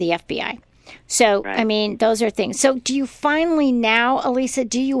Service or the FBI. So, I mean, those are things. So do you finally now, Elisa,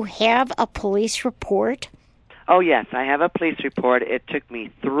 do you have a police report? Oh, yes, I have a police report. It took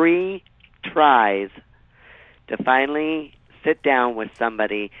me 3 tries to finally sit down with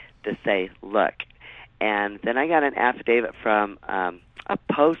somebody to say, look. And then I got an affidavit from a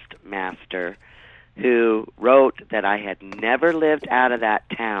postmaster who wrote that I had never lived out of that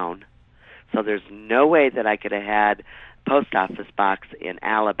town, so there's no way that I could have had a post office box in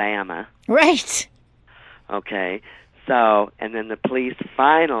Alabama. Right. Okay. So, and then the police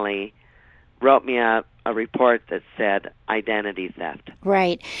finally wrote me a report that said identity theft.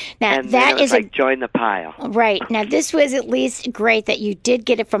 Right. Now and that it was is join the pile. Right. Now this was at least great that you did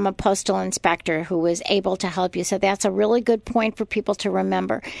get it from a postal inspector who was able to help you. So that's a really good point for people to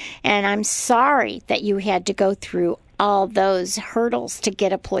remember. And I'm sorry that you had to go through all those hurdles to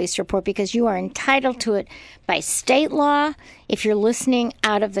get a police report because you are entitled to it by state law. If you're listening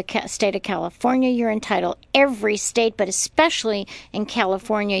out of the state of California, you're entitled every state, but especially in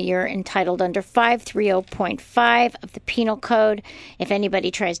California, you're entitled under 530.5 of the Penal Code if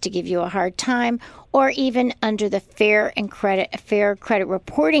anybody tries to give you a hard time, or even under the Fair Credit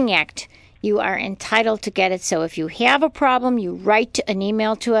Reporting Act. You are entitled to get it. So if you have a problem, you write an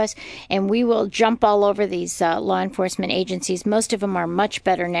email to us, and we will jump all over these law enforcement agencies. Most of them are much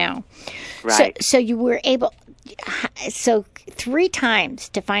better now. Right. So you were able, 3 times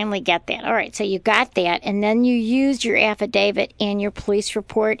to finally get that. All right, so you got that, and then you used your affidavit and your police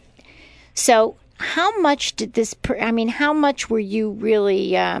report. So how much did this, how much were you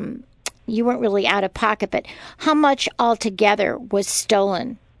really, you weren't really out of pocket, but how much altogether was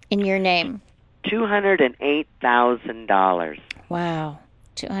stolen in your name? $208,000. Wow,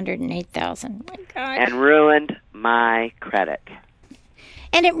 $208,000. My God. And ruined my credit.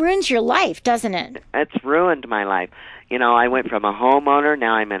 And it ruins your life, doesn't it? It's ruined my life. You know, I went from a homeowner,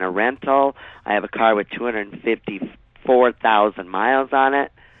 now I'm in a rental. I have a car with 254,000 miles on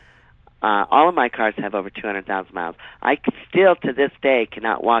it. All of my cars have over 200,000 miles. I still, to this day,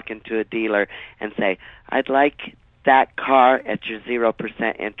 cannot walk into a dealer and say, I'd like that car at your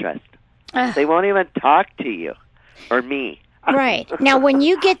 0% interest. They won't even talk to you or me. Right. Now, when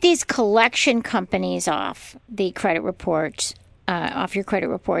you get these collection companies off the credit reports, off your credit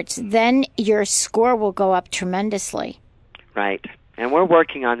reports, then your score will go up tremendously. Right. And we're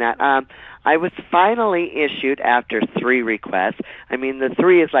working on that. I was finally issued after 3 requests. I mean, the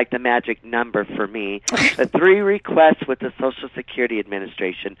 3 is like the magic number for me. The 3 requests with the Social Security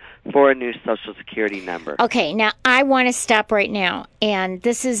Administration for a new Social Security number. Okay, now I want to stop right now. And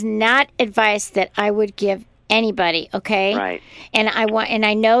this is not advice that I would give anybody, okay? Right. And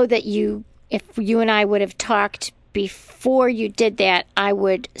I know that if you and I would have talked before you did that, I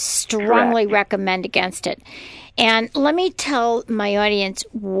would strongly recommend against it. And let me tell my audience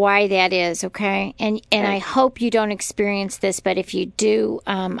why that is, okay? And I hope you don't experience this, but if you do,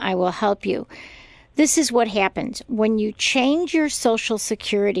 I will help you. This is what happens. When you change your Social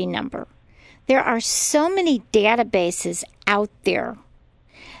Security number, there are so many databases out there,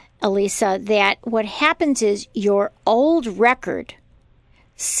 Elisa, that what happens is your old record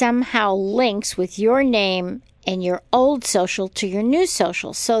somehow links with your name and your old social to your new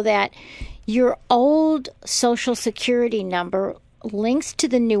social, so that your old Social Security number links to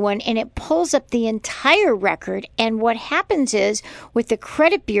the new one, and it pulls up the entire record. And what happens is, with the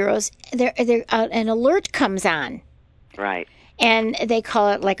credit bureaus, an alert comes on. Right. And they call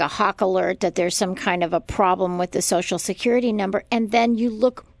it like a hawk alert, that there's some kind of a problem with the Social Security number. And then you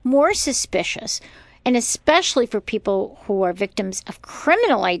look more suspicious. And especially for people who are victims of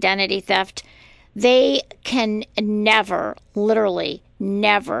criminal identity theft, they can never, literally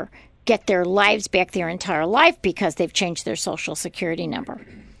never, get their lives back, their entire life, because they've changed their Social Security number.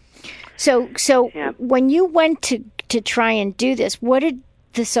 So Yeah. when you went to try and do this, what did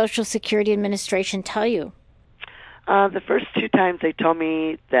the Social Security Administration tell you? The first 2 times they told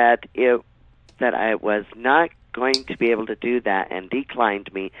me that I was not going to be able to do that, and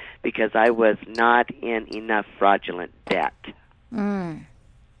declined me because I was not in enough fraudulent debt.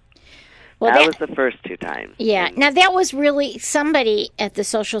 Well, that was the first 2 times. Yeah. Now, that was really, somebody at the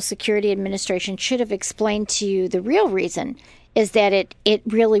Social Security Administration should have explained to you the real reason is that it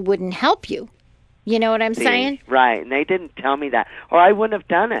really wouldn't help you. You know what I'm saying? Right, and they didn't tell me that, or I wouldn't have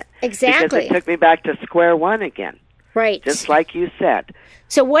done it. Exactly. Because it took me back to square one again. Right. Just like you said.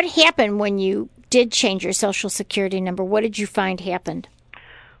 So what happened when you did change your Social Security number? What did you find happened?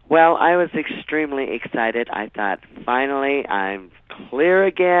 Well, I was extremely excited. I thought, finally, I'm clear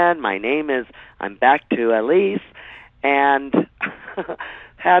again. I'm back to Elise, and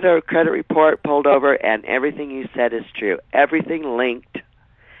had a credit report pulled over, and everything you said is true. Everything linked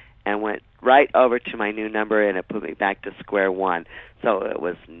and went right over to my new number, and it put me back to square one. So it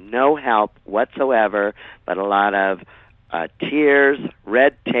was no help whatsoever, but a lot of tears,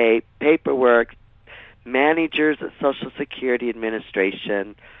 red tape, paperwork, managers at Social Security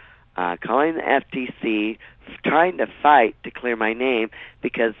Administration, calling the FTC, trying to fight to clear my name,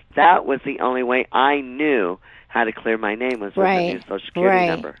 because that was the only way I knew how to clear my name, was with a new Social Security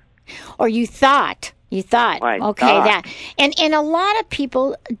number. Or you thought, that. And a lot of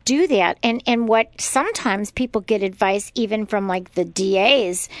people do that. And what sometimes people get advice even from like the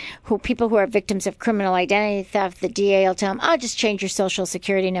DAs, people who are victims of criminal identity theft, the DA will tell them, oh, just change your Social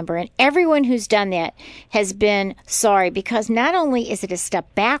Security number. And everyone who's done that has been sorry, because not only is it a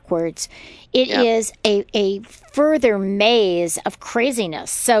step backwards, it is a further maze of craziness.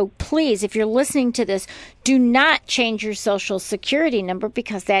 So please, if you're listening to this, do not change your Social Security number,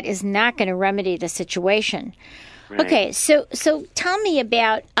 because that is not going to remedy the situation. Right. Okay, so tell me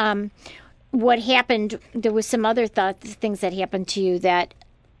about what happened. There was some other things that happened to you that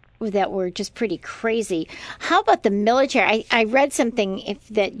were just pretty crazy. How about the military? I read something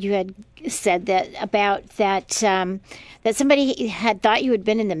that you had said that somebody had thought you had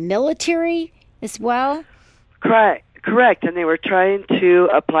been in the military as well. Correct, and they were trying to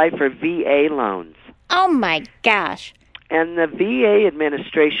apply for VA loans. Oh my gosh. And the VA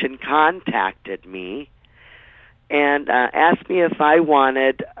administration contacted me and asked me if I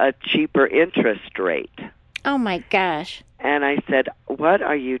wanted a cheaper interest rate. Oh my gosh. And I said, what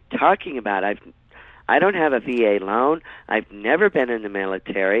are you talking about? I don't have a VA loan. I've never been in the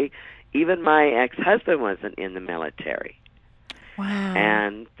military. Even my ex-husband wasn't in the military. Wow.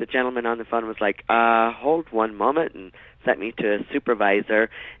 And the gentleman on the phone was like, hold one moment, and sent me to a supervisor.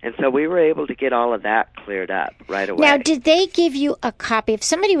 And so we were able to get all of that cleared up right away. Now, did they give you a copy? If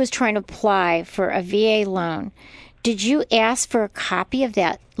somebody was trying to apply for a VA loan, did you ask for a copy of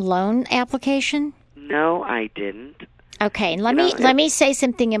that loan application? No, I didn't. Okay, let me say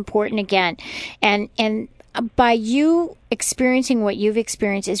something important again. And by you experiencing what you've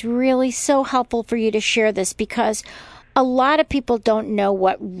experienced is really so helpful for you to share this, because a lot of people don't know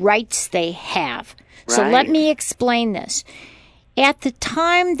what rights they have. Right. So let me explain this. At the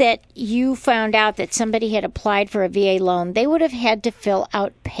time that you found out that somebody had applied for a VA loan, they would have had to fill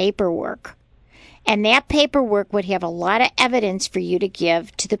out paperwork. And that paperwork would have a lot of evidence for you to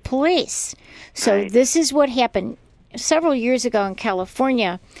give to the police. So This is what happened. Several years ago in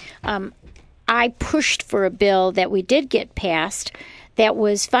California, I pushed for a bill that we did get passed that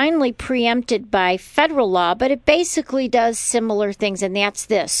was finally preempted by federal law, but it basically does similar things, and that's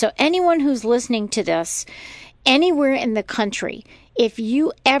this. So anyone who's listening to this, anywhere in the country, if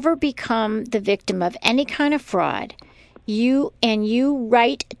you ever become the victim of any kind of fraud, you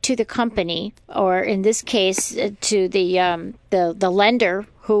write to the company, or in this case, to the lender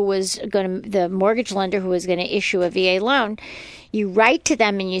who was the mortgage lender who was going to issue a VA loan, you write to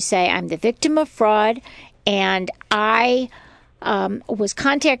them and you say, I'm the victim of fraud, and I was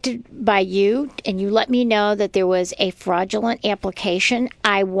contacted by you, and you let me know that there was a fraudulent application.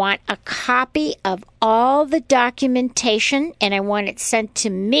 I want a copy of all the documentation, and I want it sent to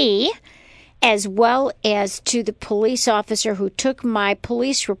me, as well as to the police officer who took my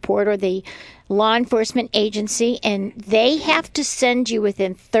police report or the law enforcement agency, and they have to send you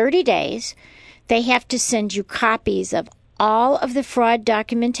within 30 days, they have to send you copies of all of the fraud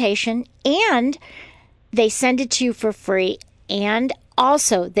documentation, and they send it to you for free, and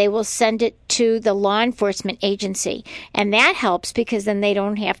also they will send it to the law enforcement agency. And that helps because then they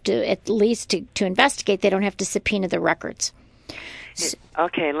don't have to, at least to investigate, they don't have to subpoena the records.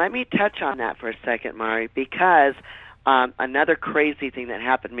 Okay, let me touch on that for a second, Mari, because another crazy thing that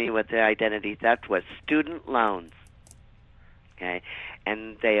happened to me with the identity theft was student loans. Okay,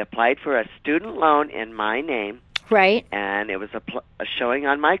 and they applied for a student loan in my name. Right. And it was a showing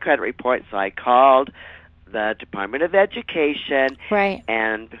on my credit report, so I called the Department of Education. Right.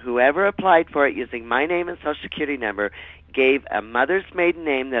 And whoever applied for it using my name and Social Security number gave a mother's maiden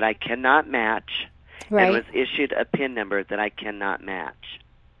name that I cannot match. Right. And was issued a PIN number that I cannot match.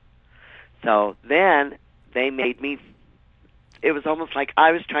 So then they made me, it was almost like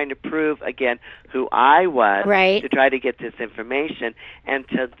I was trying to prove again who I was, right, to try to get this information. And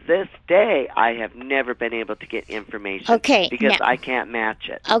to this day, I have never been able to get information, because I can't match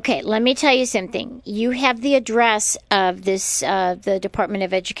it. Okay, let me tell you something. You have the address of this, the Department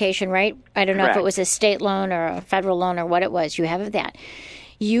of Education, right? I don't know if it was a state loan or a federal loan or what it was. You have that.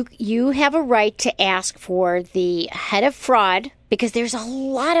 You have a right to ask for the head of fraud, because there's a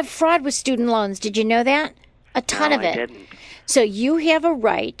lot of fraud with student loans. Did you know that? A ton of it. I didn't. So you have a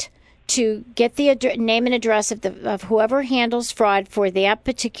right to get the name and address of whoever handles fraud for that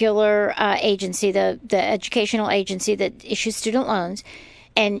particular agency, the educational agency that issues student loans.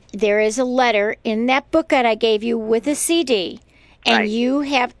 And there is a letter in that book that I gave you with a CD. And you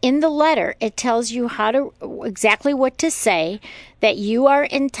have, in the letter, it tells you exactly what to say, that you are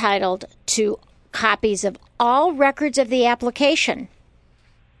entitled to copies of all records of the application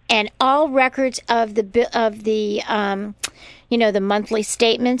and all records of the monthly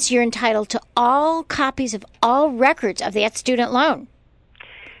statements. You're entitled to all copies of all records of that student loan.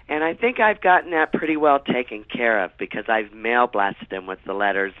 And I think I've gotten that pretty well taken care of, because I've mail blasted them with the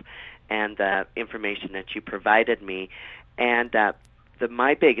letters and the information that you provided me. And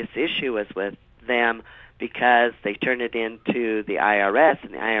my biggest issue was with them, because they turned it into the IRS,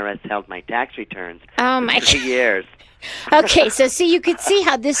 and the IRS held my tax returns for 3 years. Okay, so see, you could see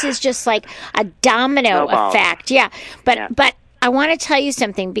how this is just like a domino effect. Yeah, but I want to tell you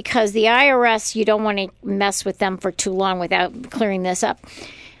something, because the IRS, you don't want to mess with them for too long without clearing this up.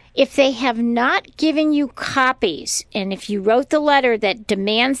 If they have not given you copies, and if you wrote the letter that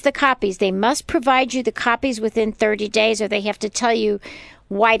demands the copies, they must provide you the copies within 30 days, or they have to tell you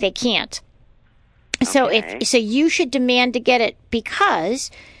why they can't. Okay. So you should demand to get it, because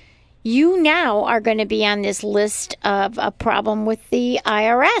you now are going to be on this list of a problem with the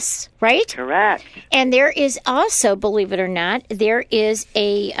IRS, right? Correct. And there is also, believe it or not, there is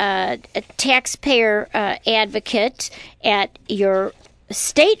a taxpayer advocate at your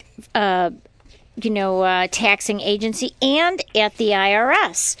state, taxing agency and at the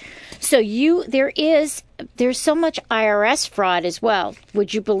IRS. So there's so much IRS fraud as well.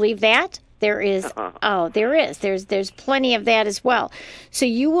 Would you believe that? There is. There is. There's plenty of that as well. So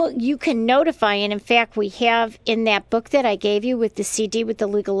you can notify, and in fact, we have in that book that I gave you with the CD with the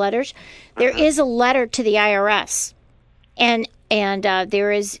legal letters, there is a letter to the IRS, and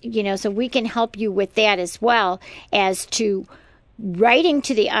there is, so we can help you with that as well, as to writing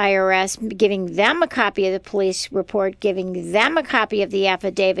to the IRS, giving them a copy of the police report, giving them a copy of the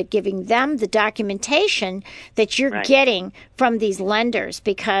affidavit, giving them the documentation that you're getting from these lenders,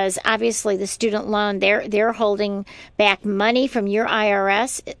 because obviously the student loan, they're holding back money from your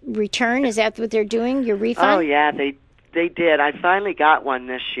IRS return. Is that what they're doing, your refund? Oh, yeah, they did. I finally got one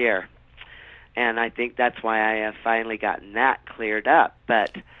this year, and I think that's why I have finally gotten that cleared up.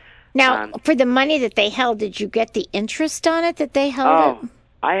 But now, for the money that they held, did you get the interest on it that they held? Oh,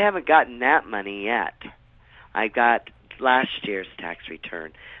 I haven't gotten that money yet. I got last year's tax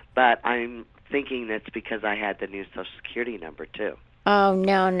return, but I'm thinking that's because I had the new Social Security number too. Oh,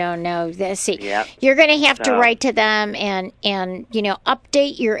 no. See, you're going to have to write to them and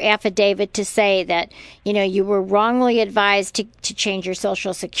update your affidavit to say that, you were wrongly advised to change your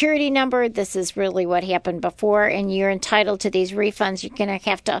Social Security number. This is really what happened before, and you're entitled to these refunds. You're going to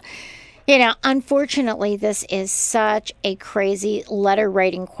have to, unfortunately, this is such a crazy letter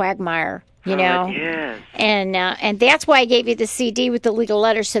writing quagmire. Yes. And that's why I gave you the CD with the legal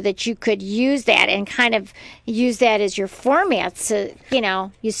letter, so that you could use that and kind of use that as your format. So,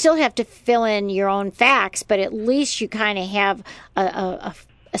 you still have to fill in your own facts, but at least you kind of have a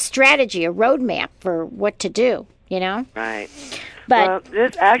strategy, a roadmap for what to do, you know? Right. But well,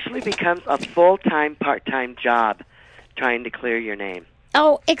 this actually becomes a full-time, part-time job trying to clear your name.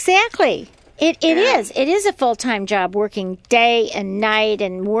 oh, exactly. It Yeah. is. It is a full-time job, working day and night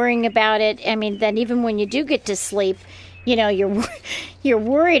and worrying about it. I mean, then even when you do get to sleep, you know, you're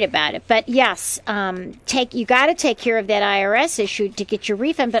worried about it. But yes, you got to take care of that IRS issue to get your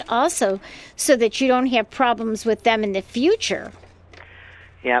refund, but also so that you don't have problems with them in the future.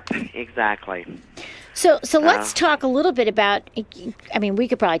 Yep, exactly. So let's talk a little bit about, I mean, we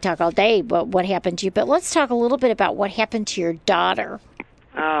could probably talk all day about what happened to you, but let's talk a little bit about what happened to your daughter.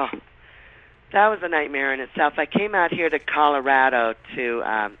 Oh, that was a nightmare in itself. I came out here to Colorado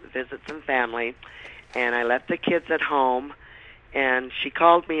to visit some family, and I left the kids at home, and she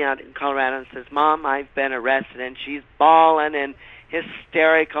called me out in Colorado and says, Mom, I've been arrested, and she's bawling and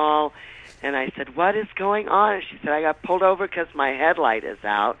hysterical. And I said, what is going on? And she said, I got pulled over because my headlight is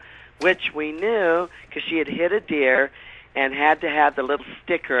out, which we knew because she had hit a deer and had to have the little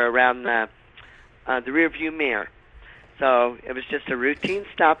sticker around the rear view mirror. So it was just a routine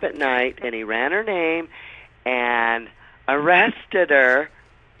stop at night, and he ran her name and arrested her,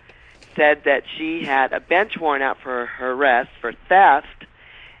 said that she had a bench warrant out for her arrest for theft,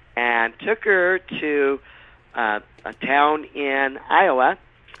 and took her to a town in Iowa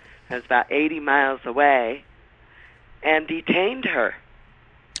that's about 80 miles away, and detained her.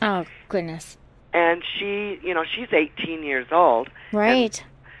 Oh, goodness. And she, you know, she's 18 years old. Right.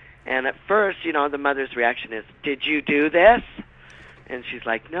 And at first, you know, the mother's reaction is, did you do this? And she's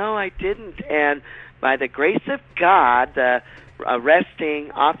like, no, I didn't. And by the grace of God, the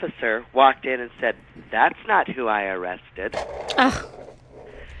arresting officer walked in and said, that's not who I arrested. Oh.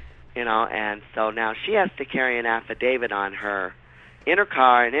 You know, and so now she has to carry an affidavit on her in her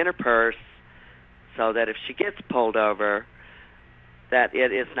car and in her purse so that if she gets pulled over, that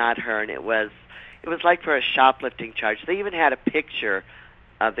it is not her. And it was like for a shoplifting charge. They even had a picture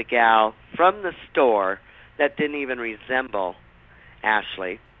of the gal from the store that didn't even resemble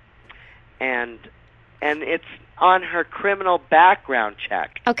Ashley, and it's on her criminal background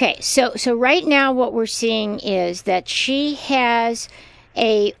check. Okay, so right now what we're seeing is that she has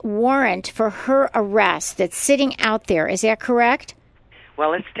a warrant for her arrest that's sitting out there. Is that correct?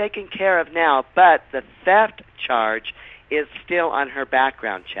 Well, it's taken care of now, but the theft charge is still on her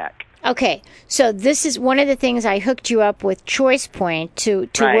background check. Okay, so this is one of the things I hooked you up with ChoicePoint to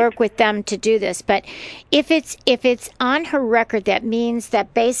Right. work with them to do this. But if it's on her record, that means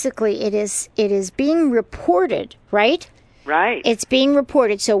that basically it is being reported, right? Right. It's being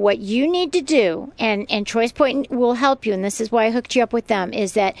reported. So what you need to do, and ChoicePoint will help you, and this is why I hooked you up with them,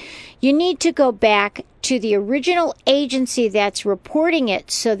 is that you need to go back to the original agency that's reporting it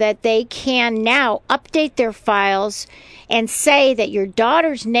so that they can now update their files and say that your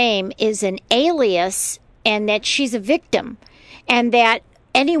daughter's name is an alias and that she's a victim. And that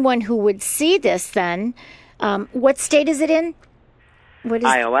anyone who would see this then, what state is it in? What is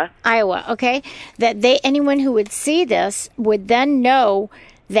Iowa. Iowa, okay. That anyone who would see this would then know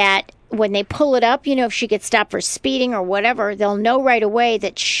that when they pull it up, you know, if she gets stopped for speeding or whatever, they'll know right away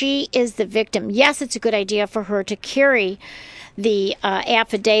that she is the victim. Yes, it's a good idea for her to carry the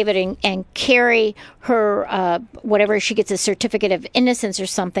affidavit and carry her whatever, she gets a certificate of innocence or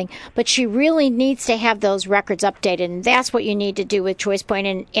something, but she really needs to have those records updated, and that's what you need to do with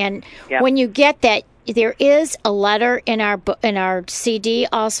ChoicePoint. And Yep. when you get that, there is a letter in our CD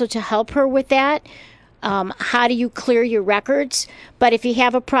also to help her with that. How do you clear your records? But if you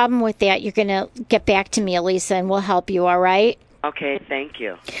have a problem with that, you're going to get back to me, Elisa, and we'll help you, all right? Okay, thank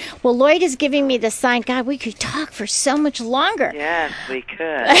you. Well, Lloyd is giving me the sign. God, we could talk for so much longer. Yes, we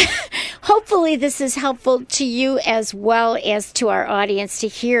could. Hopefully this is helpful to you as well as to our audience to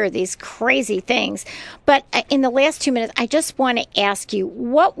hear these crazy things. But in the last 2 minutes, I just want to ask you,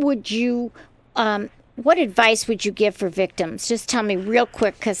 what advice would you give for victims? Just tell me real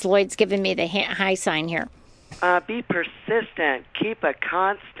quick, because Lloyd's giving me the high sign here. Be persistent. Keep a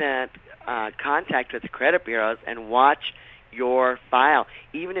constant contact with the credit bureaus and watch your file.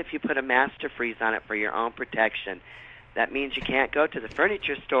 Even if you put a master freeze on it for your own protection, that means you can't go to the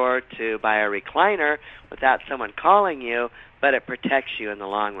furniture store to buy a recliner without someone calling you, but it protects you in the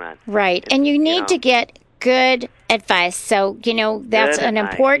long run. Right. And you need to get good advice. So, that's an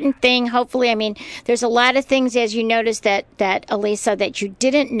important thing. Hopefully, I mean, there's a lot of things, as you noticed, that Elisa, that you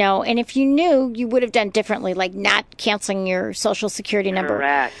didn't know. And if you knew, you would have done differently, like not canceling your Social Security number.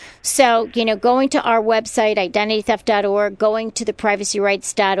 Correct. So, going to our website, identitytheft.org, going to the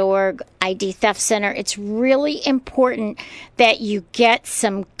privacyrights.org, ID Theft Center, it's really important that you get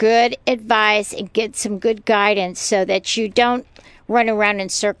some good advice and get some good guidance so that you don't run around in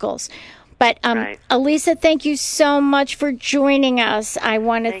circles. But Right. Elisa, thank you so much for joining us. I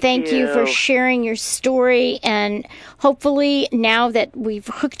want to thank you for sharing your story, and hopefully now that we've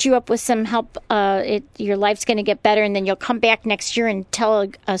hooked you up with some help, your life's going to get better, and then you'll come back next year and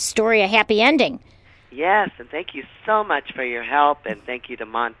tell a story, a happy ending. Yes, and thank you so much for your help, and thank you to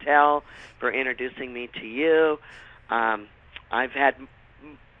Montel for introducing me to you. I've had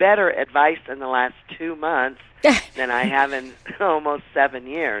better advice in the last 2 months than I have in almost 7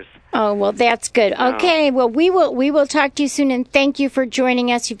 years. Oh, well, that's good. Okay, well, we will talk to you soon, and thank you for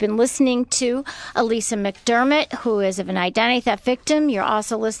joining us. You've been listening to Elisa McDermott, who is an identity theft victim. You're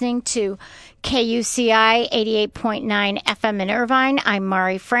also listening to KUCI 88.9 FM in Irvine. I'm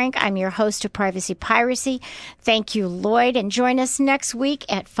Mari Frank. I'm your host of Privacy Piracy. Thank you, Lloyd, and join us next week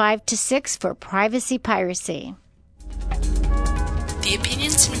at 5 to 6 for Privacy Piracy. The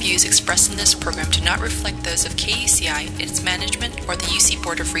opinions and views expressed in this program do not reflect those of KUCI, its management, or the UC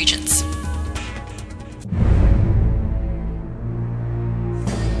Board of Regents.